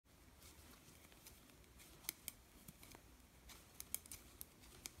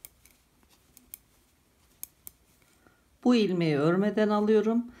Bu ilmeği örmeden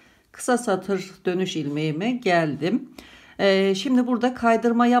alıyorum. Kısa satır dönüş ilmeğime geldim. Şimdi burada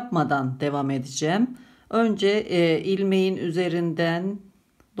kaydırma yapmadan devam edeceğim. Önce ilmeğin üzerinden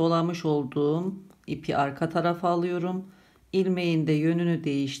dolamış olduğum ipi arka tarafa alıyorum. İlmeğin de yönünü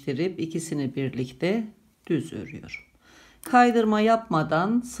değiştirip ikisini birlikte düz örüyorum. Kaydırma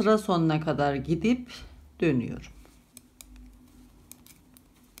yapmadan sıra sonuna kadar gidip dönüyorum.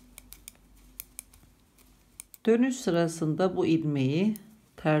 Dönüş sırasında bu ilmeği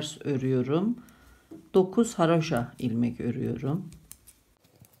ters örüyorum. 9 haroşa ilmek örüyorum.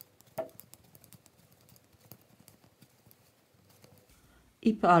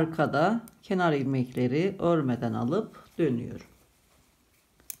 İp arkada, kenar ilmekleri örmeden alıp dönüyorum.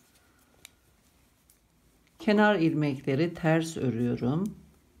 Kenar ilmekleri ters örüyorum.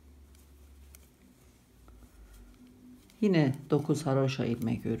 Yine 9 haroşa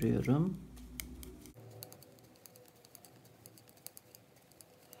ilmek örüyorum.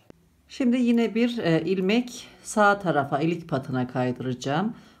 Şimdi yine bir ilmek sağ tarafa, ilik patına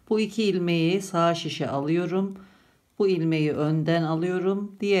kaydıracağım. Bu iki ilmeği sağ şişe alıyorum. Bu ilmeği önden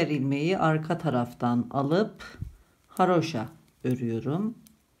alıyorum. Diğer ilmeği arka taraftan alıp haroşa örüyorum.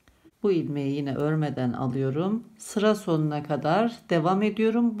 Bu ilmeği yine örmeden alıyorum. Sıra sonuna kadar devam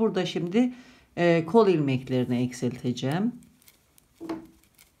ediyorum. Burada şimdi kol ilmeklerini eksilteceğim.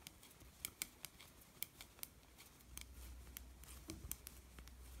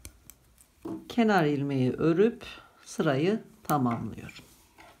 Kenar ilmeği örüp sırayı tamamlıyorum.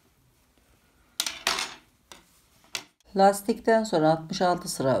 Lastikten sonra 66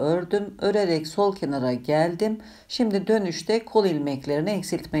 sıra ördüm. Örerek sol kenara geldim. Şimdi dönüşte kol ilmeklerini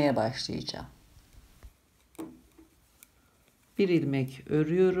eksiltmeye başlayacağım. Bir ilmek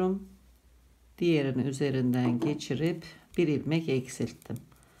örüyorum. Diğerini üzerinden geçirip bir ilmek eksilttim.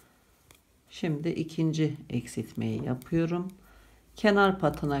 Şimdi ikinci eksiltmeyi yapıyorum. Kenar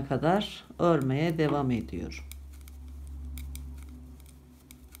patına kadar örmeye devam ediyorum.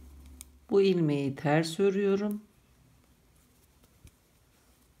 Bu ilmeği ters örüyorum.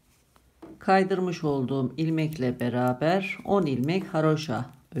 Kaydırmış olduğum ilmekle beraber 10 ilmek haroşa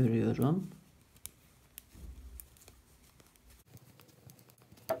örüyorum.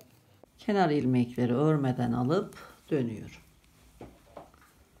 Kenar ilmekleri örmeden alıp dönüyorum.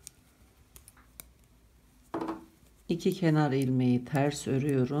 2 kenar ilmeği ters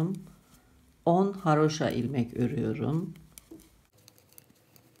örüyorum. 10 haroşa ilmek örüyorum.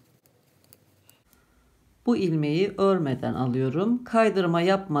 Bu ilmeği örmeden alıyorum. Kaydırma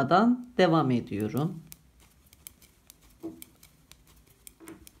yapmadan devam ediyorum.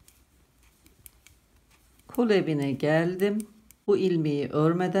 Kol evine geldim. Bu ilmeği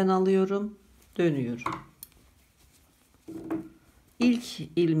örmeden alıyorum. Dönüyorum. İlk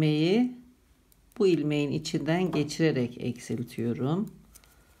ilmeği bu ilmeğin içinden geçirerek eksiltiyorum.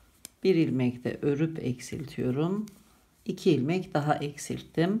 Bir ilmek de örüp eksiltiyorum. 2 ilmek daha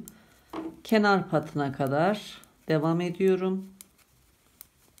eksilttim. Kenar patına kadar devam ediyorum.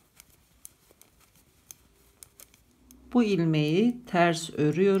 Bu ilmeği ters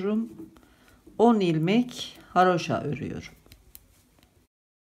örüyorum. 10 ilmek haroşa örüyorum.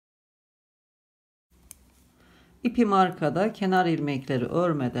 İpim arkada, kenar ilmekleri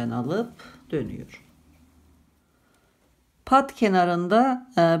örmeden alıp dönüyorum. Pat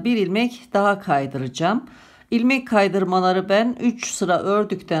kenarında bir ilmek daha kaydıracağım. İlmek kaydırmaları ben 3 sıra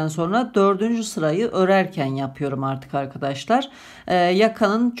ördükten sonra 4. sırayı örerken yapıyorum artık arkadaşlar.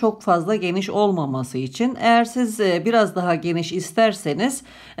 Yakanın çok fazla geniş olmaması için. Eğer siz biraz daha geniş isterseniz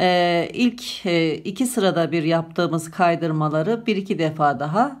ilk 2 sırada bir yaptığımız kaydırmaları 1-2 defa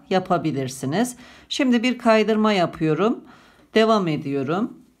daha yapabilirsiniz. Şimdi bir kaydırma yapıyorum. Devam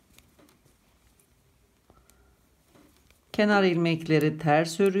ediyorum. Kenar ilmekleri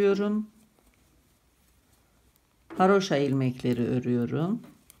ters örüyorum. Haroşa ilmekleri örüyorum.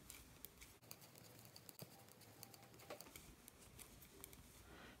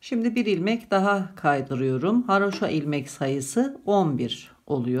 Şimdi bir ilmek daha kaydırıyorum. Haroşa ilmek sayısı 11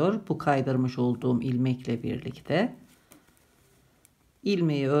 oluyor. Bu kaydırmış olduğum ilmekle birlikte.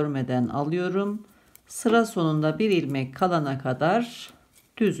 İlmeği örmeden alıyorum. Sıra sonunda bir ilmek kalana kadar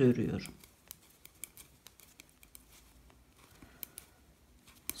düz örüyorum.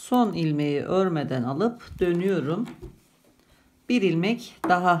 Son ilmeği örmeden alıp dönüyorum. Bir ilmek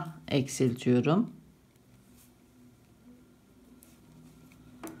daha eksiltiyorum.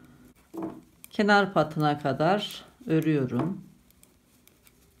 Kenar patına kadar örüyorum.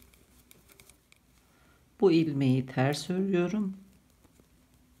 Bu ilmeği ters örüyorum.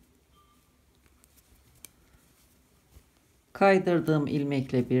 Kaydırdığım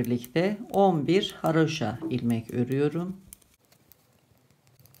ilmekle birlikte 11 haroşa ilmek örüyorum.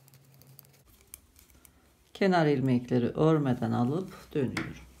 Kenar ilmekleri örmeden alıp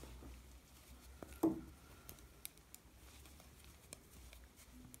dönüyorum.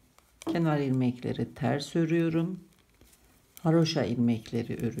 Kenar ilmekleri ters örüyorum. Haroşa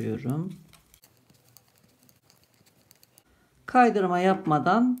ilmekleri örüyorum. Kaydırma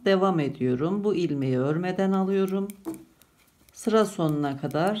yapmadan devam ediyorum. Bu ilmeği örmeden alıyorum. Sıra sonuna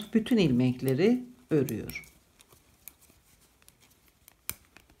kadar bütün ilmekleri örüyorum.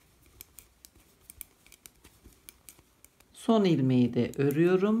 Son ilmeği de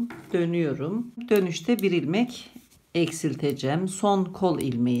örüyorum, dönüyorum. Dönüşte bir ilmek eksilteceğim. Son kol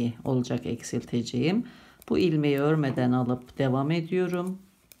ilmeği olacak eksilteceğim. Bu ilmeği örmeden alıp devam ediyorum.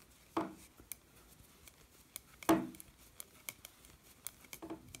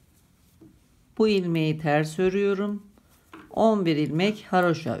 Bu ilmeği ters örüyorum. 11 ilmek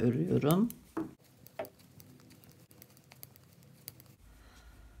haroşa örüyorum.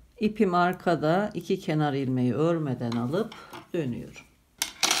 İpim arkada, iki kenar ilmeği örmeden alıp dönüyorum.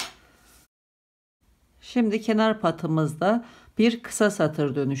 Şimdi kenar patımızda bir kısa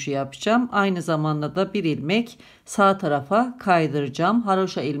satır dönüşü yapacağım. Aynı zamanda da bir ilmek sağ tarafa kaydıracağım.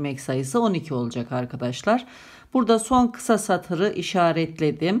 Haroşa ilmek sayısı 12 olacak arkadaşlar. Burada son kısa satırı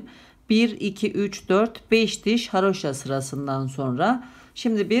işaretledim. 1, 2, 3, 4, 5 diş haroşa sırasından sonra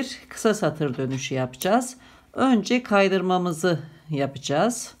şimdi bir kısa satır dönüşü yapacağız. Önce kaydırmamızı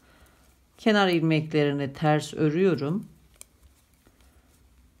yapacağız. Kenar ilmeklerini ters örüyorum.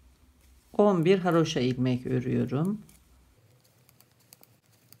 11 haroşa ilmek örüyorum.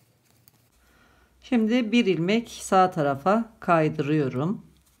 Şimdi bir ilmek sağ tarafa kaydırıyorum.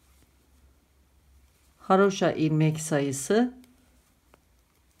 Haroşa ilmek sayısı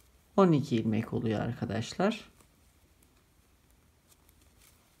 12 ilmek oluyor arkadaşlar.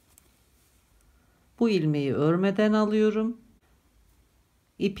 Bu ilmeği örmeden alıyorum.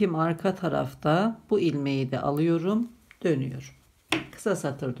 İpim arka tarafta. Bu ilmeği de alıyorum, dönüyorum. Kısa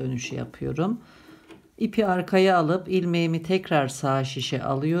satır dönüşü yapıyorum. İpi arkaya alıp ilmeğimi tekrar sağ şişe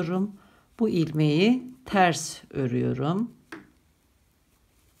alıyorum. Bu ilmeği ters örüyorum.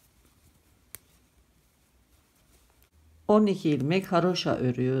 12 ilmek haroşa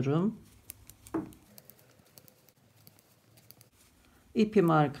örüyorum.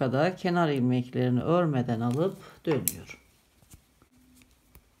 İpim arkada, kenar ilmeklerini örmeden alıp dönüyorum.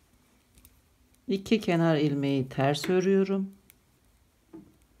 2 kenar ilmeği ters örüyorum.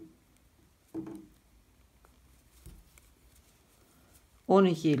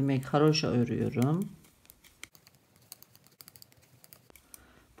 ...12 ilmek haroşa örüyorum.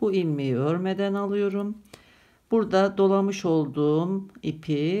 Bu ilmeği örmeden alıyorum. Burada dolamış olduğum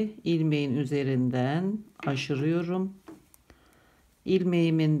ipi ilmeğin üzerinden aşırıyorum.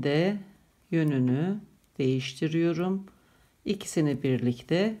 İlmeğimin de yönünü değiştiriyorum. İkisini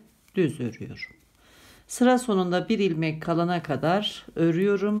birlikte düz örüyorum. Sıra sonunda bir ilmek kalana kadar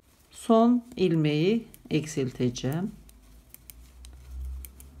örüyorum. Son ilmeği eksilteceğim.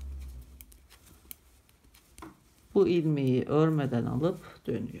 Bu ilmeği örmeden alıp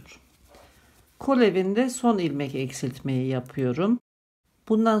dönüyorum. Kol evinde son ilmek eksiltmeyi yapıyorum.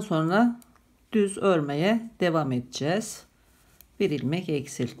 Bundan sonra düz örmeye devam edeceğiz. Bir ilmek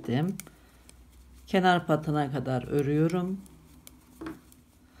eksilttim. Kenar patına kadar örüyorum.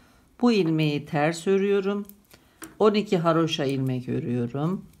 Bu ilmeği ters örüyorum. 12 haroşa ilmek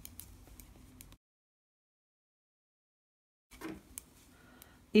örüyorum.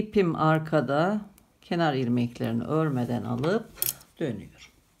 İpim arkada, kenar ilmeklerini örmeden alıp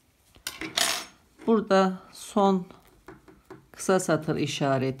dönüyorum. Burada son kısa satır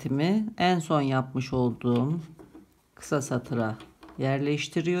işaretimi en son yapmış olduğum kısa satıra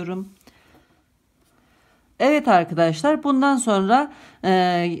yerleştiriyorum. Evet arkadaşlar, bundan sonra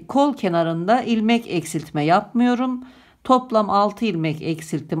kol kenarında ilmek eksiltme yapmıyorum. Toplam 6 ilmek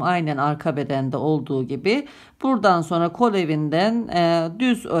eksilttim, aynen arka bedende olduğu gibi. Buradan sonra kol evinden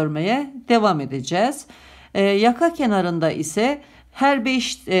düz örmeye devam edeceğiz. Yaka kenarında ise her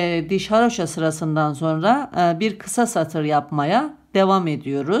 5 diş haroşa sırasından sonra bir kısa satır yapmaya devam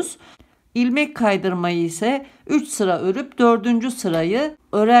ediyoruz. İlmek kaydırmayı ise 3 sıra örüp 4. sırayı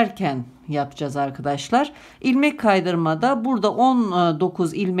örerken yapacağız arkadaşlar. İlmek kaydırmada burada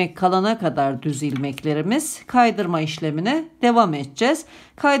 19 ilmek kalana kadar düz ilmeklerimiz, kaydırma işlemine devam edeceğiz.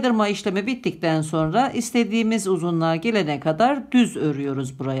 Kaydırma işlemi bittikten sonra istediğimiz uzunluğa gelene kadar düz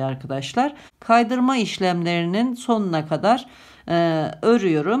örüyoruz burayı arkadaşlar. Kaydırma işlemlerinin sonuna kadar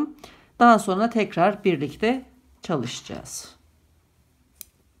örüyorum. Daha sonra tekrar birlikte çalışacağız.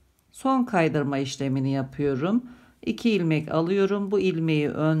 Son kaydırma işlemini yapıyorum. 2 ilmek alıyorum. Bu ilmeği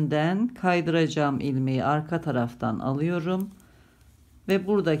önden, kaydıracağım ilmeği arka taraftan alıyorum ve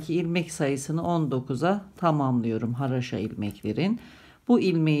buradaki ilmek sayısını 19'a tamamlıyorum haroşa ilmeklerin. Bu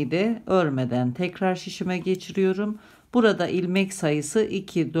ilmeği de örmeden tekrar şişime geçiriyorum. Burada ilmek sayısı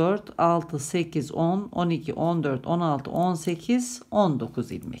 2, 4, 6, 8, 10, 12, 14, 16, 18,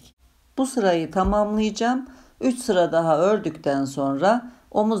 19 ilmek. Bu sırayı tamamlayacağım. 3 sıra daha ördükten sonra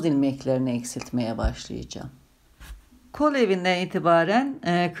omuz ilmeklerini eksiltmeye başlayacağım. Kol evinden itibaren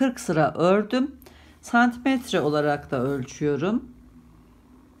 40 sıra ördüm. Santimetre olarak da ölçüyorum.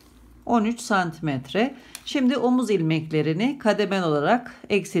 13 santimetre. Şimdi omuz ilmeklerini kademeli olarak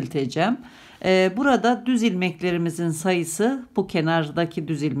eksilteceğim. Burada düz ilmeklerimizin sayısı bu kenardaki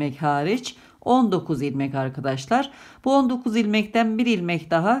düz ilmek hariç 19 ilmek arkadaşlar. Bu 19 ilmekten bir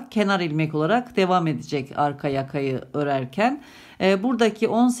ilmek daha kenar ilmek olarak devam edecek arka yakayı örerken. Buradaki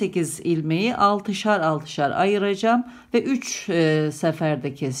 18 ilmeği 6'şar 6'şar ayıracağım ve 3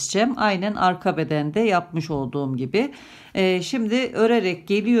 seferde keseceğim. Aynen arka bedende yapmış olduğum gibi. Şimdi örerek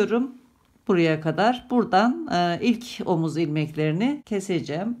geliyorum buraya kadar. Buradan ilk omuz ilmeklerini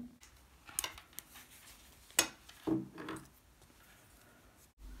keseceğim.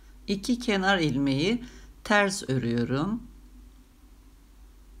 İki kenar ilmeği ters örüyorum.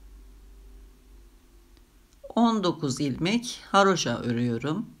 19 ilmek haroşa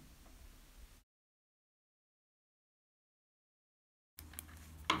örüyorum.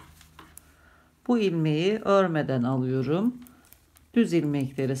 Bu ilmeği örmeden alıyorum. Düz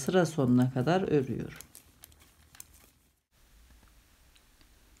ilmekleri sıra sonuna kadar örüyorum.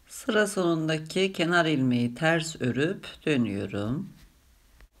 Sıra sonundaki kenar ilmeği ters örüp dönüyorum.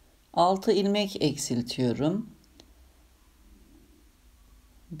 6 ilmek eksiltiyorum.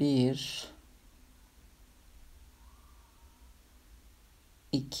 1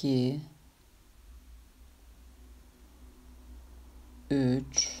 2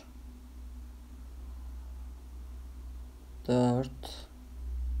 3 4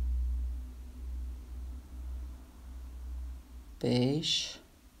 5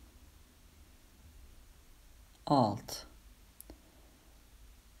 6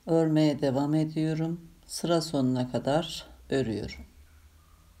 örmeye devam ediyorum. Sıra sonuna kadar örüyorum.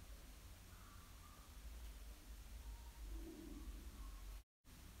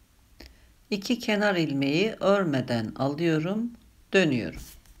 İki kenar ilmeği örmeden alıyorum, dönüyorum.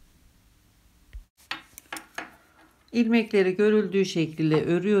 İlmekleri görüldüğü şekilde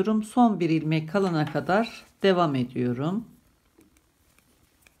örüyorum. Son bir ilmek kalana kadar devam ediyorum.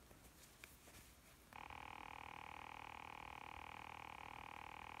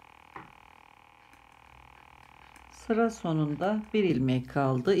 Sıra sonunda bir ilmek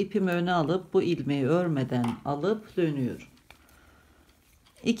kaldı. İpimi öne alıp bu ilmeği örmeden alıp dönüyorum.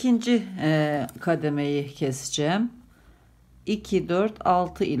 İkinci kademeyi keseceğim. 2, 4,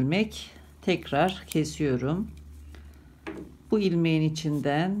 6 ilmek tekrar kesiyorum. Bu ilmeğin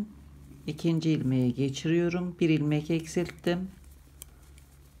içinden ikinci ilmeğe geçiriyorum. Bir ilmek eksilttim.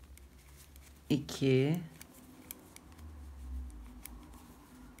 2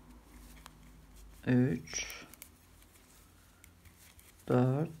 3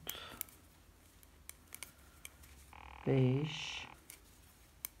 4 5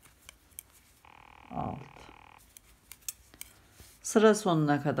 6 sıra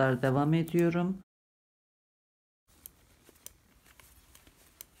sonuna kadar devam ediyorum.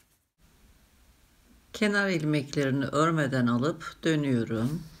 Kenar ilmeklerini örmeden alıp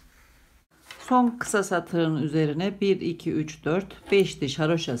dönüyorum. Son kısa satırın üzerine 1 2 3 4 5 diş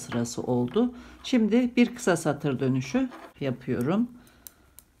haroşa sırası oldu. Şimdi bir kısa satır dönüşü yapıyorum.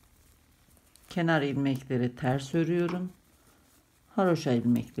 Kenar ilmekleri ters örüyorum. Haroşa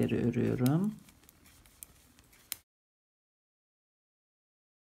ilmekleri örüyorum.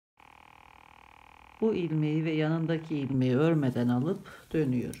 Bu ilmeği ve yanındaki ilmeği örmeden alıp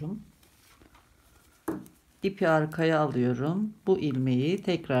dönüyorum. İpi arkaya alıyorum. Bu ilmeği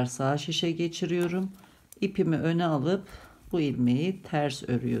tekrar sağ şişe geçiriyorum. İpimi öne alıp bu ilmeği ters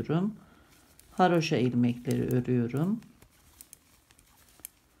örüyorum. Haroşa ilmekleri örüyorum.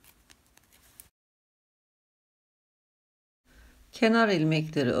 Kenar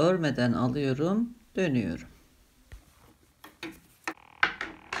ilmekleri örmeden alıyorum, dönüyorum.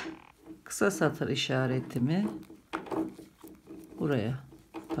 Kısa satır işaretimi buraya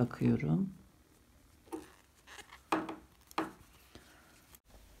takıyorum.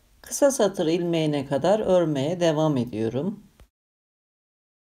 Kısa satır ilmeğine kadar örmeye devam ediyorum.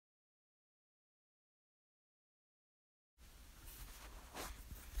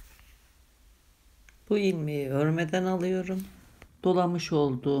 Bu ilmeği örmeden alıyorum. Dolamış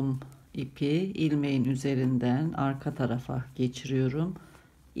olduğum ipi ilmeğin üzerinden arka tarafa geçiriyorum.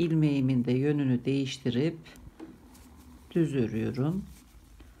 İlmeğimin de yönünü değiştirip düz örüyorum.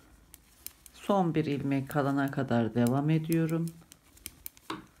 Son bir ilmek kalana kadar devam ediyorum.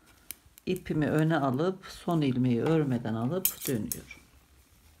 İpimi öne alıp son ilmeği örmeden alıp dönüyorum.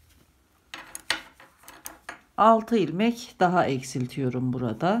 6 ilmek daha eksiltiyorum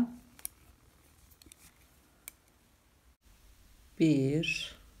burada.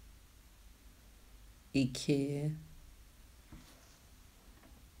 1 2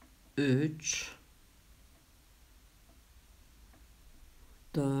 3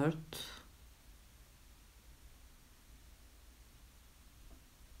 4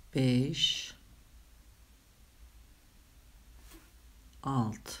 5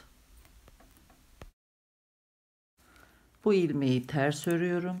 6. Bu ilmeği ters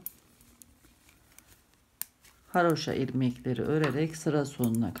örüyorum. Haroşa ilmekleri örerek sıra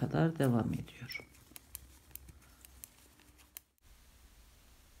sonuna kadar devam ediyorum.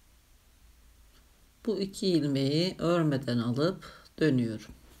 Bu iki ilmeği örmeden alıp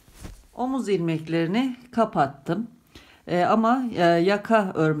dönüyorum. Omuz ilmeklerini kapattım. Ama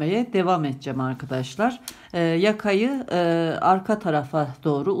yaka örmeye devam edeceğim arkadaşlar. Yakayı arka tarafa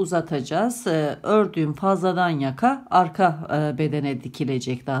doğru uzatacağız. Ördüğüm fazladan yaka arka bedene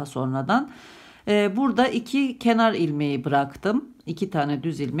dikilecek daha sonradan. Burada 2 kenar ilmeği bıraktım. 2 tane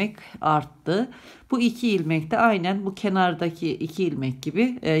düz ilmek arttı. Bu 2 ilmek de aynen bu kenardaki 2 ilmek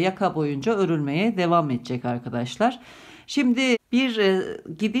gibi yaka boyunca örülmeye devam edecek arkadaşlar. Şimdi bir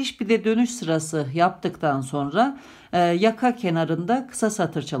gidiş bir de dönüş sırası yaptıktan sonra yaka kenarında kısa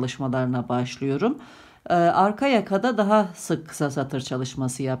satır çalışmalarına başlıyorum. Arka yakada daha sık kısa satır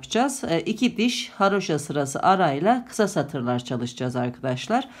çalışması yapacağız. 2 diş haroşa sırası arayla kısa satırlar çalışacağız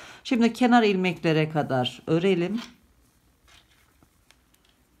arkadaşlar. Şimdi kenar ilmeklere kadar örelim.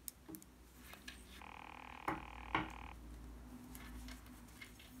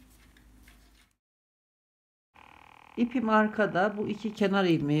 İpim arkada, bu 2 kenar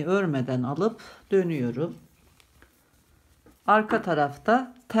ilmeği örmeden alıp dönüyorum. Arka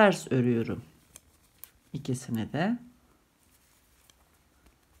tarafta ters örüyorum. İkisini de.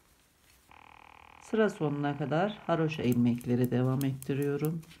 Sıra sonuna kadar haroşa ilmekleri devam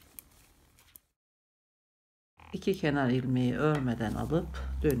ettiriyorum. 2 kenar ilmeği örmeden alıp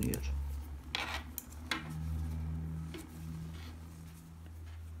dönüyorum.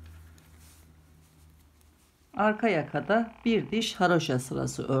 Arka yakada bir diş haroşa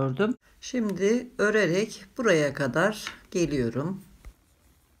sırası ördüm. Şimdi örerek buraya kadar geliyorum.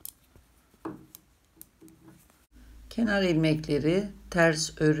 Kenar ilmekleri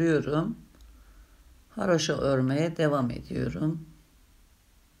ters örüyorum. Haroşa örmeye devam ediyorum.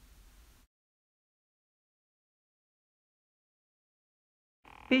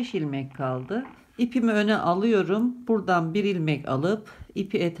 Beş ilmek kaldı. İpimi öne alıyorum. Buradan bir ilmek alıp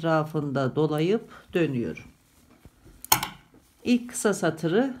ipi etrafında dolayıp dönüyorum. İlk kısa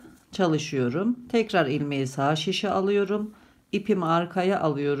satırı çalışıyorum. Tekrar ilmeği sağ şişe alıyorum. İpimi arkaya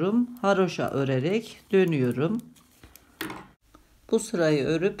alıyorum. Haroşa örerek dönüyorum. Bu sırayı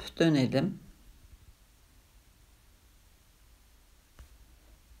örüp dönelim.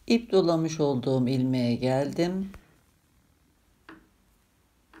 İp dolamış olduğum ilmeğe geldim.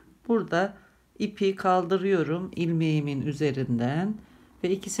 Burada ipi kaldırıyorum ilmeğimin üzerinden ve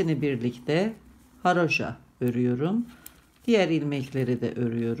ikisini birlikte haroşa örüyorum. Diğer ilmekleri de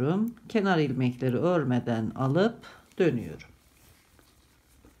örüyorum. Kenar ilmekleri örmeden alıp dönüyorum.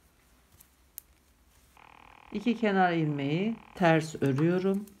 2 kenar ilmeği ters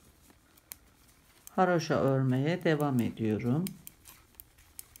örüyorum. Haroşa örmeye devam ediyorum.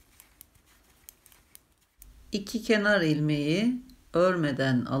 2 kenar ilmeği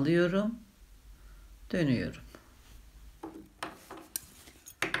örmeden alıyorum. Dönüyorum.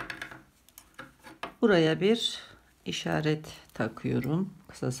 Buraya bir işaret takıyorum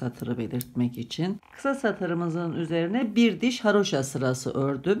kısa satırı belirtmek için. Kısa satırımızın üzerine bir diş haroşa sırası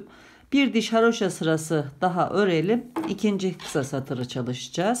ördüm. Bir diş haroşa sırası daha örelim. İkinci kısa satırı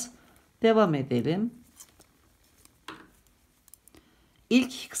çalışacağız. Devam edelim.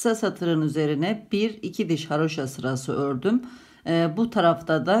 İlk kısa satırın üzerine 1-2 diş haroşa sırası ördüm. Bu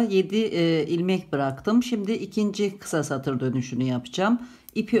tarafta da 7 ilmek bıraktım. Şimdi ikinci kısa satır dönüşünü yapacağım.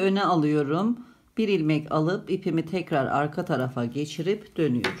 İpi öne alıyorum. Bir ilmek alıp ipimi tekrar arka tarafa geçirip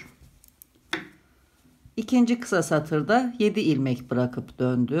dönüyorum. İkinci kısa satırda 7 ilmek bırakıp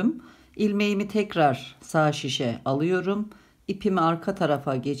döndüm. İlmeğimi tekrar sağ şişe alıyorum. İpimi arka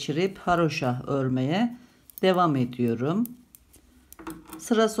tarafa geçirip haroşa örmeye devam ediyorum.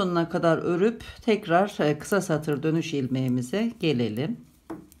 Sıra sonuna kadar örüp tekrar kısa satır dönüş ilmeğimize gelelim.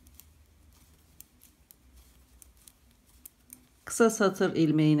 kısa satır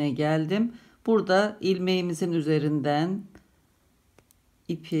ilmeğine geldim. Burada ilmeğimizin üzerinden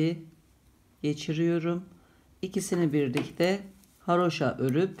ipi geçiriyorum. İkisini birlikte haroşa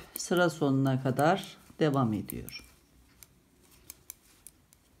örüp sıra sonuna kadar devam ediyorum.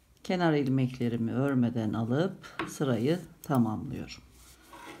 Kenar ilmeklerimi örmeden alıp sırayı tamamlıyorum.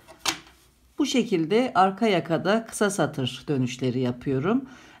 Bu şekilde arka yakada kısa satır dönüşleri yapıyorum.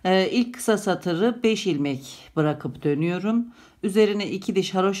 İlk kısa satırı 5 ilmek bırakıp dönüyorum. Üzerine 2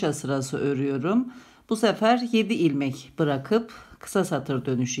 diş haroşa sırası örüyorum. Bu sefer 7 ilmek bırakıp kısa satır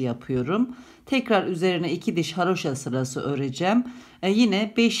dönüşü yapıyorum. Tekrar üzerine 2 diş haroşa sırası öreceğim.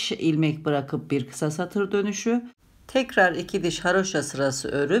 Yine 5 ilmek bırakıp bir kısa satır dönüşü. Tekrar 2 diş haroşa sırası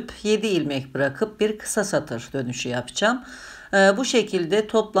örüp 7 ilmek bırakıp bir kısa satır dönüşü yapacağım. Bu şekilde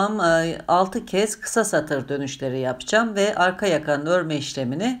toplam 6 kez kısa satır dönüşleri yapacağım ve arka yakanın örme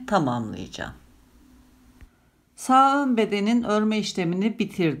işlemini tamamlayacağım. Sağ ön bedenin örme işlemini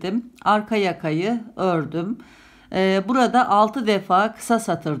bitirdim. Arka yakayı ördüm. Burada 6 defa kısa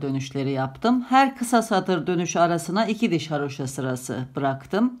satır dönüşleri yaptım. Her kısa satır dönüşü arasına 2 diş haroşa sırası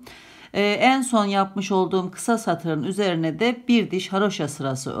bıraktım. En son yapmış olduğum kısa satırın üzerine de bir diş haroşa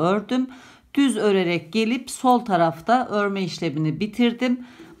sırası ördüm. Düz örerek gelip sol tarafta örme işlemini bitirdim.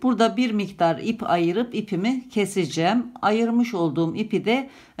 Burada bir miktar ip ayırıp ipimi keseceğim. Ayırmış olduğum ipi de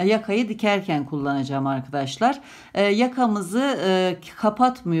yakayı dikerken kullanacağım arkadaşlar. Yakamızı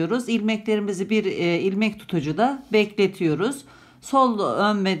kapatmıyoruz. İlmeklerimizi bir ilmek tutucuda bekletiyoruz. Sol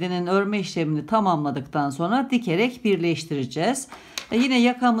ön bedenin örme işlemini tamamladıktan sonra dikerek birleştireceğiz. Yine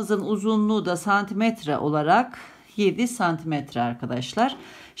yakamızın uzunluğu da santimetre olarak 7 santimetre arkadaşlar.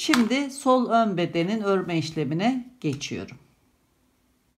 Şimdi sol ön bedenin örme işlemine geçiyorum.